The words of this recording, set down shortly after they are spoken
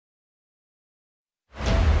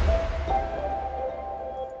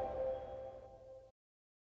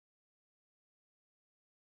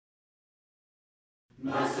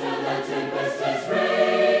Master, the tempest is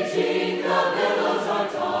raging, the billows are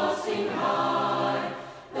tossing high.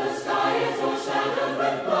 The sky is overshadowed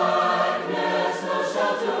with blackness, no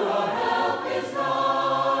shelter or help is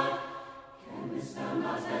nigh. Canst thou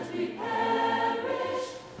not that we perish?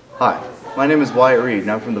 Hi, my name is Wyatt Reed, and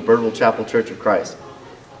I'm from the Birdwell Chapel Church of Christ.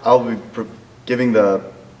 I'll be giving the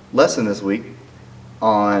lesson this week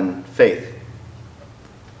on faith.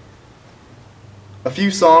 A few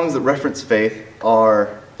songs that reference faith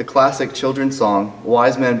are the classic children's song, "A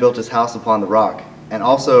Wise Man Built His House Upon the Rock," and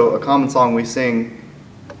also a common song we sing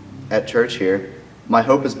at church here, "My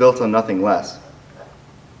Hope is Built on Nothing Less."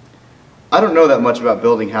 I don't know that much about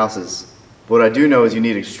building houses, but what I do know is you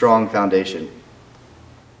need a strong foundation.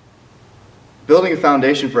 Building a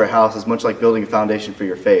foundation for a house is much like building a foundation for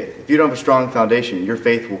your faith. If you don't have a strong foundation, your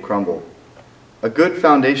faith will crumble. A good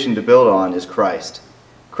foundation to build on is Christ.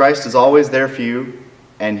 Christ is always there for you,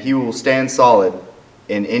 and he will stand solid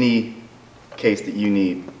in any case that you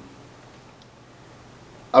need.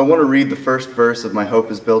 I want to read the first verse of "My Hope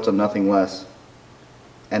is Built on Nothing Less,"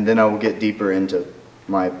 and then I will get deeper into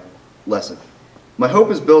my lesson. "My hope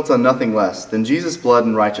is built on nothing less than Jesus' blood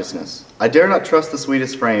and righteousness. I dare not trust the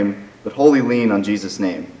sweetest frame, but wholly lean on Jesus'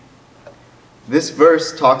 name." This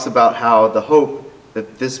verse talks about how the hope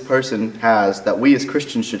that this person has, that we as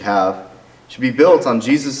Christians should have, should be built on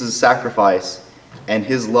Jesus' sacrifice and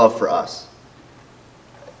his love for us.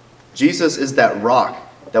 Jesus is that rock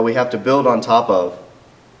that we have to build on top of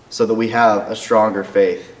so that we have a stronger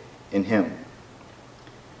faith in him.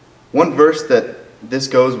 One verse that this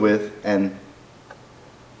goes with and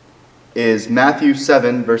is Matthew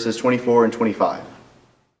 7, verses 24 and 25.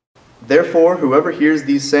 "Therefore, whoever hears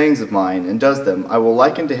these sayings of mine and does them, I will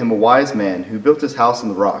liken to him a wise man who built his house on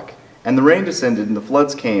the rock. And the rain descended, and the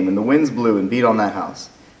floods came, and the winds blew and beat on that house.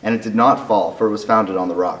 And it did not fall, for it was founded on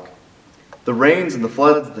the rock." The rains and the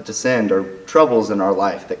floods that descend are troubles in our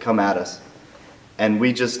life that come at us. And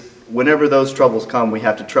whenever those troubles come, we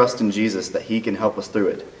have to trust in Jesus that he can help us through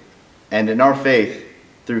it. And in our faith,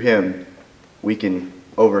 through him, we can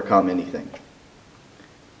overcome anything.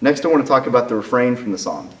 Next, I want to talk about the refrain from the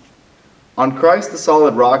song. "On Christ the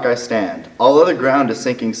solid rock I stand. All other ground is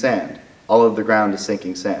sinking sand. All other ground is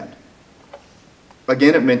sinking sand."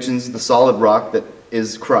 Again, it mentions the solid rock that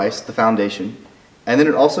is Christ, the foundation. And then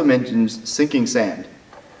it also mentions sinking sand.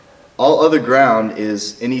 All other ground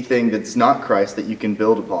is anything that's not Christ that you can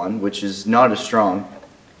build upon, which is not as strong,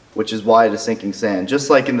 which is why it is sinking sand. Just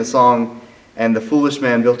like in the song, "And the foolish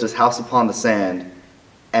man built his house upon the sand,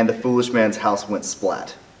 and the foolish man's house went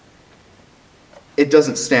splat." It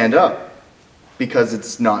doesn't stand up because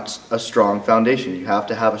it's not a strong foundation. You have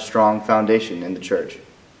to have a strong foundation in the church.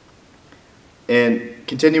 And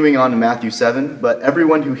continuing on in Matthew 7, "But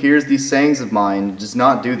everyone who hears these sayings of mine and does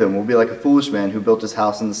not do them will be like a foolish man who built his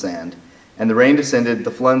house in the sand. And the rain descended,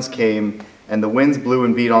 the floods came, and the winds blew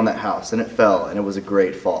and beat on that house, and it fell, and it was a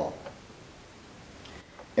great fall."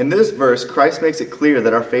 In this verse, Christ makes it clear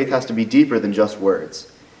that our faith has to be deeper than just words.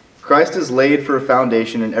 Christ is laid for a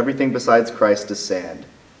foundation, and everything besides Christ is sand.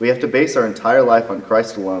 We have to base our entire life on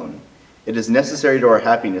Christ alone. It is necessary to our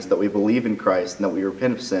happiness that we believe in Christ and that we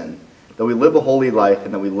repent of sin, that we live a holy life,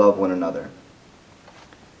 and that we love one another.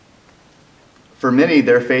 For many,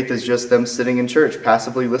 their faith is just them sitting in church,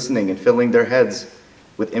 passively listening and filling their heads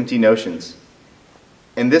with empty notions.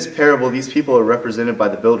 In this parable, these people are represented by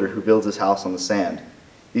the builder who builds his house on the sand.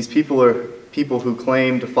 These people are people who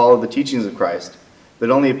claim to follow the teachings of Christ,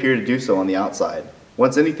 but only appear to do so on the outside.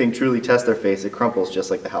 Once anything truly tests their faith, it crumples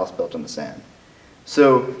just like the house built on the sand.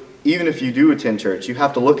 So, even if you do attend church, you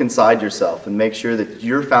have to look inside yourself and make sure that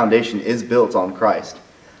your foundation is built on Christ.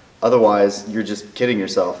 Otherwise, you're just kidding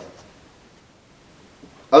yourself.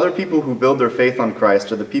 Other people who build their faith on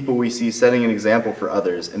Christ are the people we see setting an example for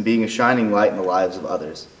others and being a shining light in the lives of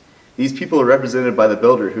others. These people are represented by the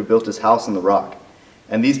builder who built his house on the rock.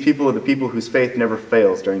 And these people are the people whose faith never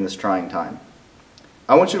fails during this trying time.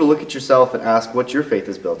 I want you to look at yourself and ask what your faith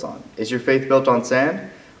is built on. Is your faith built on sand,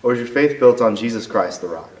 or is your faith built on Jesus Christ, the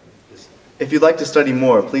rock? If you'd like to study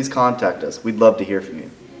more, please contact us. We'd love to hear from you.